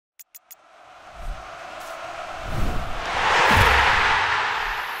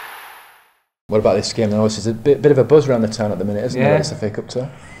What about this game? There's a bit of a buzz around the town at the minute, isn't there? It's a fake up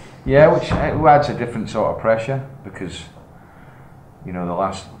to. Yeah, which adds a different sort of pressure because, you know,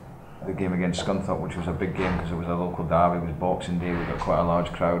 the game against Scunthorpe, which was a big game because it was a local derby, it was Boxing Day. We got quite a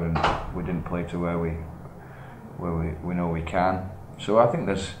large crowd and we didn't play to where we know we can. So I think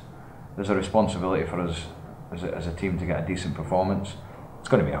there's a responsibility for us as a team to get a decent performance. It's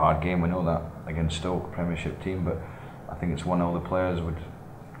going to be a hard game, we know that, against Stoke, Premiership team, but I think it's one all the players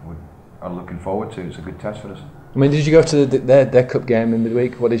are looking forward to. It's a good test for us. I mean, did you go to their cup game in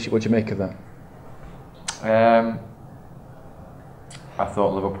midweek? What did you make of that? I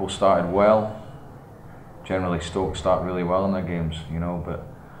thought Liverpool started well. Generally, Stoke start really well in their games, you know, but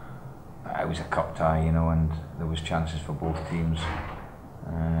it was a cup tie, you know, and there was chances for both teams.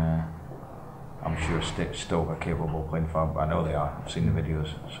 I'm sure Stoke are capable of playing far. I know they are. I've seen the videos.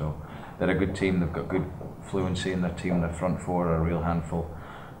 So they're a good team. They've got good fluency in their team. Their front four are a real handful.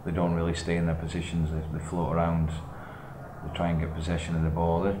 They don't really stay in their positions. They float around. They try and get possession of the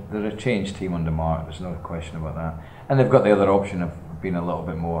ball. They're a changed team under Mark. There's no question about that. And they've got the other option of being a little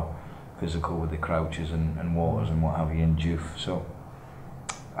bit more physical with the Crouches and Waters and what have you in Diouf. So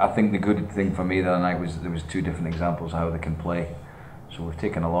I think the good thing for me the other night was there was two different examples of how they can play. So we've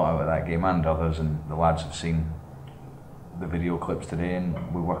taken a lot out of that game and others, and the lads have seen the video clips today,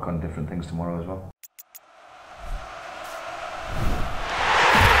 and we work on different things tomorrow as well.